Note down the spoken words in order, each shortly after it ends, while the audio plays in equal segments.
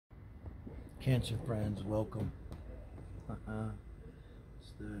Cancer friends, welcome.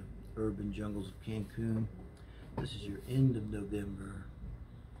 It's the urban jungles of Cancun. This is your end of November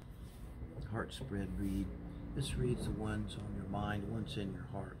heart spread read. This reads the ones on your mind, the ones in your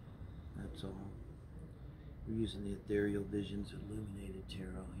heart. That's all. We're using the Ethereal Visions Illuminated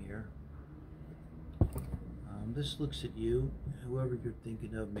Tarot here. This looks at you, whoever you're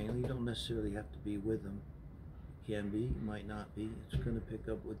thinking of mainly. You don't necessarily have to be with them. Can be, you might not be. It's going to pick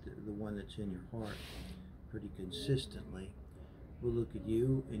up with the one that's in your heart pretty consistently. We'll look at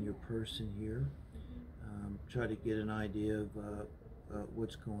you and your person here, try to get an idea of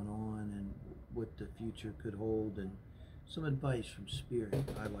what's going on and what the future could hold, and some advice from Spirit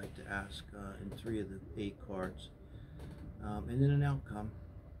I like to ask in 3 of the 8 cards, and then an outcome.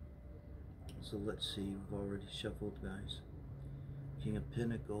 So let's see, we've already shuffled, guys. King of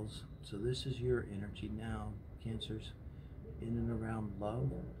Pentacles. So this is your energy now, Cancers, in and around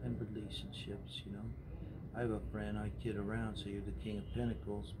love and relationships. You know, I have a friend, I kid around, so you're the King of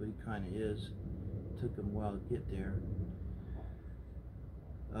Pentacles, but he kind of is. Took him a while to get there.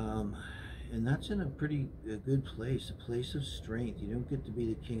 And that's in a pretty good place, a place of strength. You don't get to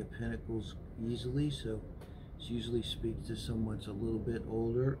be the King of Pentacles easily, so it usually speaks to someone that's a little bit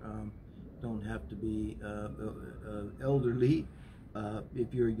older. Don't have to be elderly.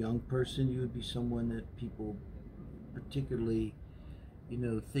 If you're a young person, you would be someone that people particularly, you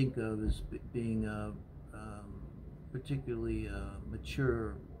know, think of as being particularly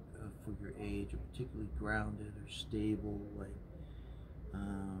mature for your age, or particularly grounded or stable. Like,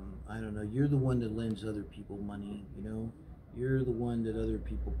 I don't know, you're the one that lends other people money, you know? You're the one that other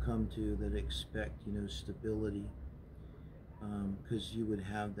people come to that expect, you know, stability. Because you would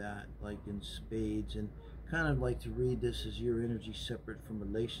have that, like, in spades. And kind of like to read this as your energy separate from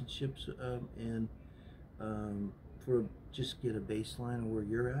relationships, and for just get a baseline of where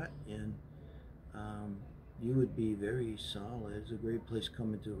you're at, and you would be very solid. It's a great place to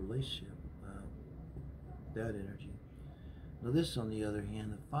come into a relationship, that energy. Now this, on the other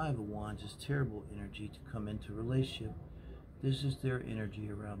hand, the 5 of Wands, is terrible energy to come into a relationship. This is their energy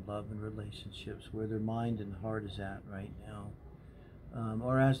around love and relationships, where their mind and heart is at right now.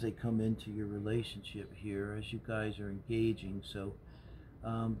 Or as they come into your relationship here, as you guys are engaging. So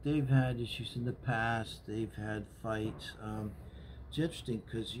they've had issues in the past, they've had fights. It's interesting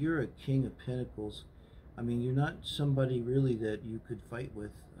because you're a King of Pentacles. I mean, you're not somebody really that you could fight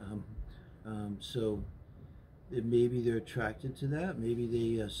with. So maybe they're attracted to that. Maybe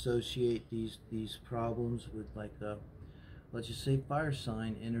they associate these problems with, like, let's just say, fire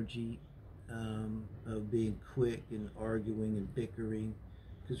sign energy, of being quick and arguing and bickering.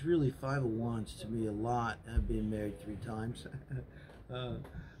 Because really, 5 of Wands to me a lot. I've been married 3 times.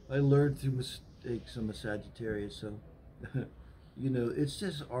 I learned through mistakes. I'm a Sagittarius, so you know, it's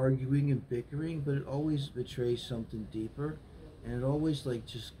just arguing and bickering, but it always betrays something deeper, and it always, like,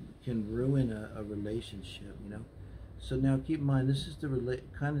 just can ruin a relationship, you know. So now keep in mind, this is the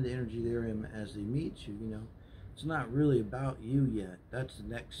kind of the energy they're in as they meet you, you know. It's not really about you yet. That's the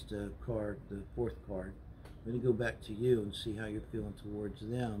next card, the 4th card. I'm going to go back to you and see how you're feeling towards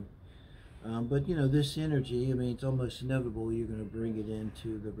them. But, you know, this energy, I mean, it's almost inevitable you're going to bring it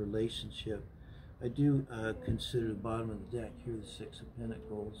into the relationship. I do consider the bottom of the deck here the 6 of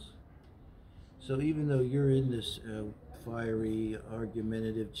Pentacles. So even though you're in this fiery,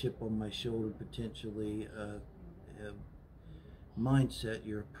 argumentative, chip on my shoulder, potentially, mindset,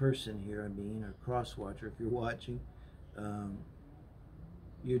 you're a person here, I mean, or cross-watcher if you're watching,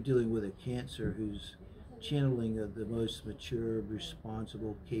 you're dealing with a Cancer who's channeling the most mature,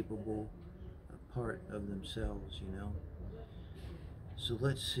 responsible, capable part of themselves, you know. So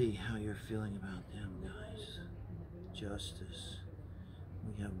let's see how you're feeling about them, guys. Justice.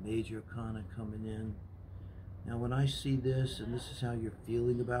 We have Major Arcana coming in. Now when I see this, and this is how you're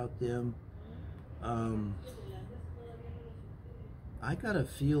feeling about them, I gotta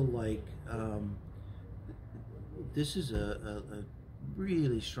feel like this is a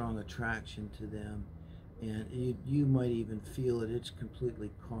really strong attraction to them, and you might even feel it. It's completely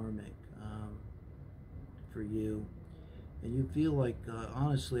karmic for you, and you feel like,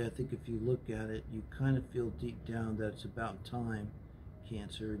 honestly, I think if you look at it, you kind of feel deep down that it's about time,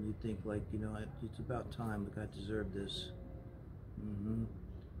 Cancer, and you think, like, you know, it's about time. Like, I deserve this.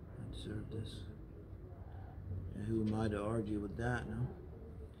 I deserve this. And who am I to argue with that, no?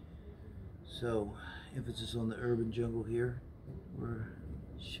 So, emphasis on the urban jungle here. We're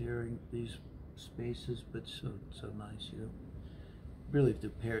sharing these spaces, but so nice, you know. Really, if the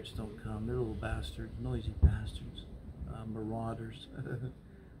parrots don't come, they're little bastards, noisy bastards, marauders.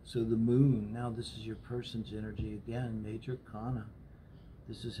 So the moon, now this is your person's energy again, Major Arcana.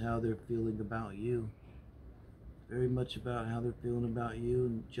 This is how they're feeling about you. Very much about how they're feeling about you,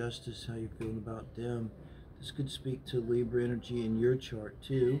 and justice, how you're feeling about them. This could speak to Libra energy in your chart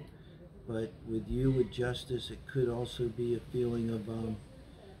too, but with you, with justice, it could also be a feeling of,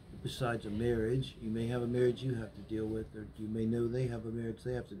 besides a marriage, you may have a marriage you have to deal with, or you may know they have a marriage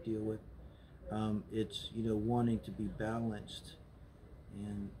they have to deal with. It's, you know, wanting to be balanced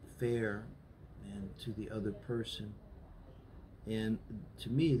and fair and to the other person. And to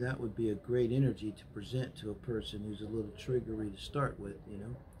me, that would be a great energy to present to a person who's a little triggery to start with, you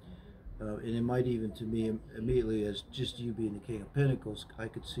know. And it might even, to me, immediately, as just you being the King of Pentacles, I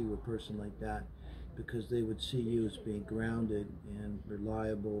could see a person like that, because they would see you as being grounded and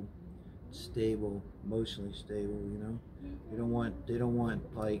reliable, stable, emotionally stable, you know. They don't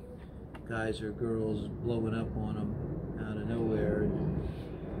want like guys or girls blowing up on them out of nowhere and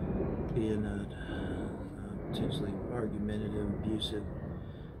being potentially argumentative, abusive.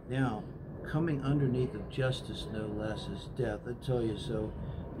 Now, coming underneath of justice, no less, is death. I tell you, so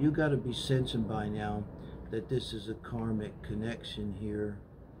you got to be sensing by now that this is a karmic connection here.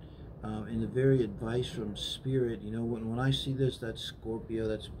 And the very advice from Spirit, you know, when I see this, that's Scorpio,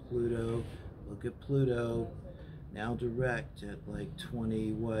 that's Pluto. Look at Pluto, now direct at like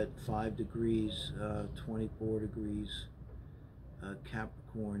 5 degrees, 24 degrees,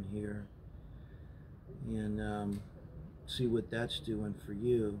 Capricorn here. And see what that's doing for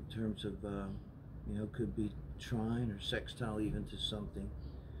you in terms of, you know, could be trine or sextile even to something.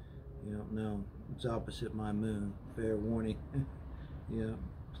 You don't know. It's opposite my moon. Fair warning. Yeah,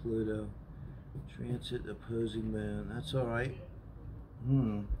 Pluto. Transit opposing moon. That's all right.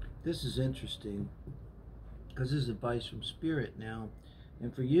 This is interesting, because this is advice from Spirit now.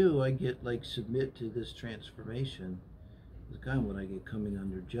 And for you, I get like submit to this transformation. It's kind of what I get, coming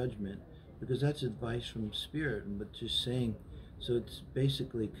under judgment, because that's advice from Spirit, but just saying, so it's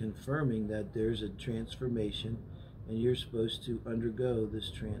basically confirming that there's a transformation and you're supposed to undergo this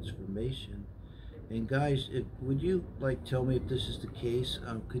transformation. And guys, would you like tell me if this is the case?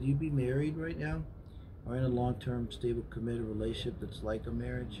 Could you be married right now, or in a long-term, stable, committed relationship that's like a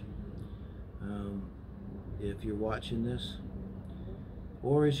marriage? If you're watching this,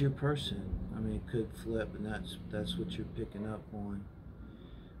 or is your person? I mean, it could flip, and that's what you're picking up on.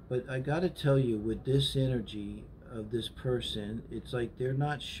 But I got to tell you, with this energy of this person, it's like they're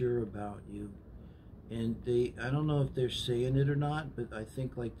not sure about you. And I don't know if they're saying it or not, but I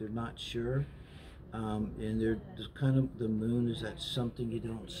think like they're not sure. And they're kind of, the moon is that something you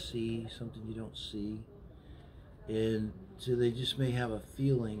don't see, And so they just may have a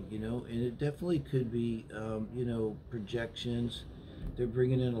feeling, you know, and it definitely could be, you know, projections. They're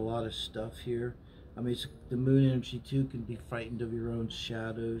bringing in a lot of stuff here. I mean, the moon energy too can be frightened of your own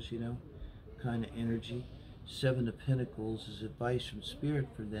shadows, you know, kind of energy. 7 of Pentacles is advice from Spirit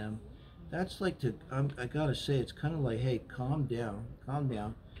for them. That's like I gotta say, it's kind of like, hey, calm down,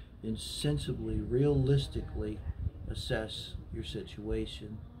 and sensibly, realistically assess your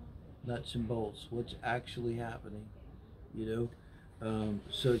situation. Nuts and bolts, what's actually happening, you know.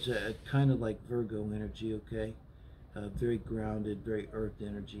 So it's a kind of like Virgo energy, okay? Very grounded, very earth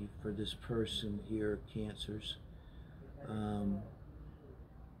energy for this person here, Cancers. And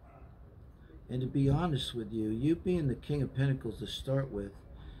to be honest with you, you being the King of Pentacles to start with,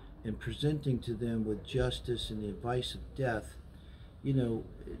 and presenting to them with justice and the advice of death, you know,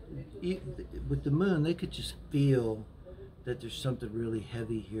 with the moon, they could just feel that there's something really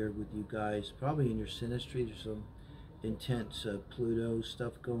heavy here with you guys. Probably in your Synastry, there's some intense Pluto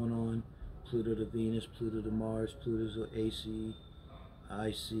stuff going on. Pluto to Venus, Pluto to Mars, Pluto to AC,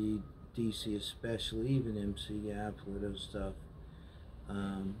 IC, DC especially, even MC, yeah, Pluto stuff.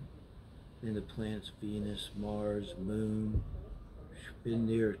 And the planets Venus, Mars, Moon. Been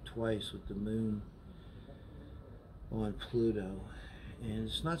there twice with the moon on Pluto. And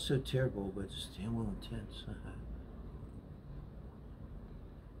it's not so terrible, but it's damn well intense.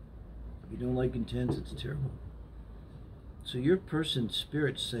 If you don't like intense, it's terrible. So your person's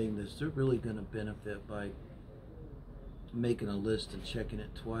Spirit's saying this, they're really going to benefit by making a list and checking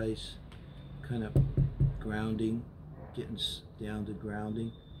it twice, kind of grounding, getting down to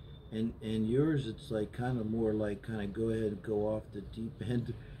grounding. And yours, it's like kind of more like kind of go ahead and go off the deep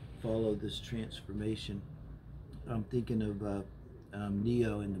end, follow this transformation. I'm thinking of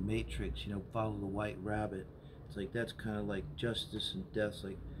Neo in the Matrix, you know, follow the white rabbit. It's like that's kind of like justice and death,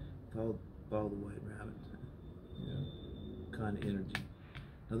 like follow the white rabbit, you know, kind of energy.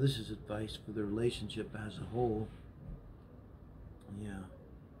 Now this is advice for the relationship as a whole. Yeah,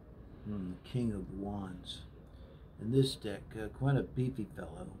 King of Wands. In this deck, quite a beefy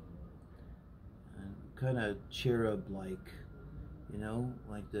fellow. Kind of cherub-like, you know,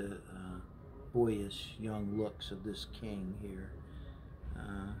 like the boyish young looks of this king here.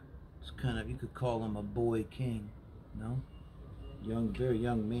 It's kind of, you could call him a boy king, no? Young, very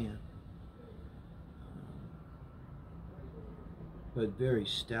young man. But very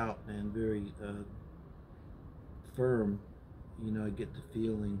stout and very firm, you know, I get the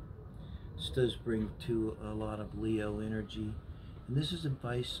feeling. This does bring to a lot of Leo energy. And this is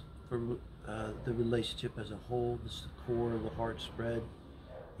advice for the relationship as a whole. This is the core of the heart spread.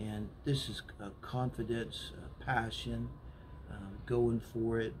 And this is confidence, passion, going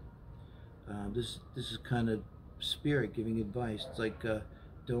for it. This is kind of spirit giving advice. It's like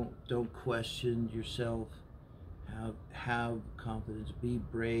don't question yourself. Have confidence. Be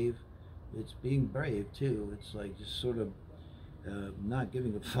brave. It's being brave too. It's like just sort of not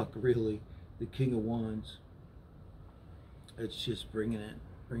giving a fuck really. The King of Wands. It's just bringing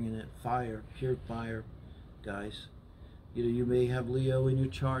it. Fire, pure fire, guys. You know, you may have Leo in your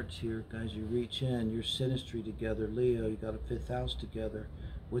charts here, guys. You reach in, your Synastry together. Leo, you got a 5th house together.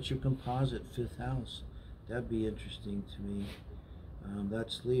 What's your composite 5th house? That'd be interesting to me.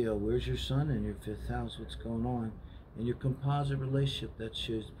 That's Leo. Where's your sun in your 5th house? What's going on? In your composite relationship, that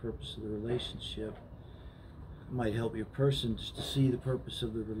shows the purpose of the relationship. It might help your person just to see the purpose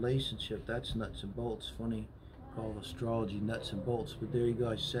of the relationship. That's nuts and bolts. Funny, called astrology nuts and bolts. But there you go,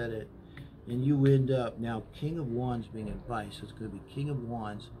 I said it. And you end up, now King of Wands being advice, so it's going to be King of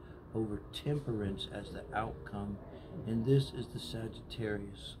Wands over Temperance as the outcome. And this is the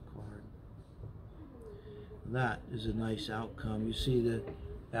Sagittarius card. That is a nice outcome. You see the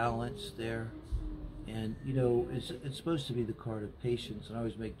balance there. And, you know, it's supposed to be the card of patience. And I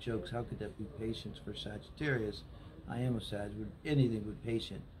always make jokes, how could that be patience for Sagittarius? I am a Sag, anything but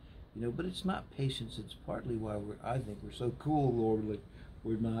patient. You know, but it's not patience. It's partly why I think we're so cool, Lord. Like,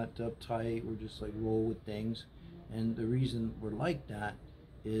 we're not uptight. We're just like roll with things. And the reason we're like that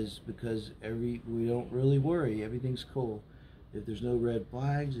is because we don't really worry. Everything's cool. If there's no red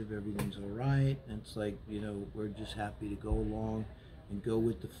flags, if everything's all right, and it's like, you know, we're just happy to go along and go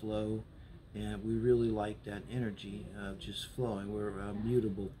with the flow. And we really like that energy of just flowing. We're a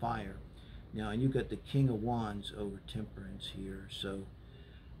mutable fire. Now, and you got the King of Wands over Temperance here. So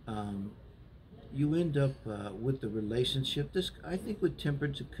you end up with the relationship. This, I think with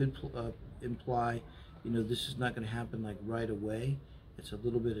Temperance, it could imply, you know, this is not going to happen like right away. It's a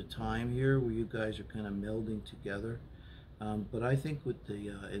little bit of time here where you guys are kind of melding together. But I think with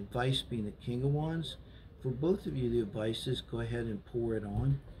the advice being the King of Wands, for both of you, the advice is go ahead and pour it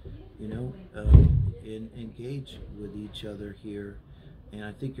on, you know, and engage with each other here. And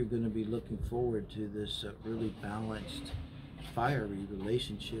I think you're going to be looking forward to this really balanced, fiery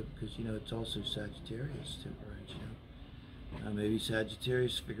relationship, because, you know, it's also Sagittarius Temperance, you know. Maybe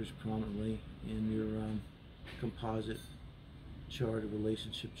Sagittarius figures prominently in your composite chart, a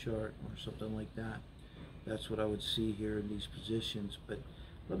relationship chart, or something like that. That's what I would see here in these positions. But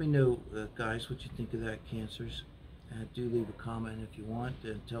let me know, guys, what you think of that, Cancers. Do leave a comment if you want,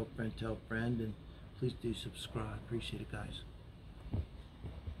 and tell a friend, and please do subscribe. Appreciate it, guys.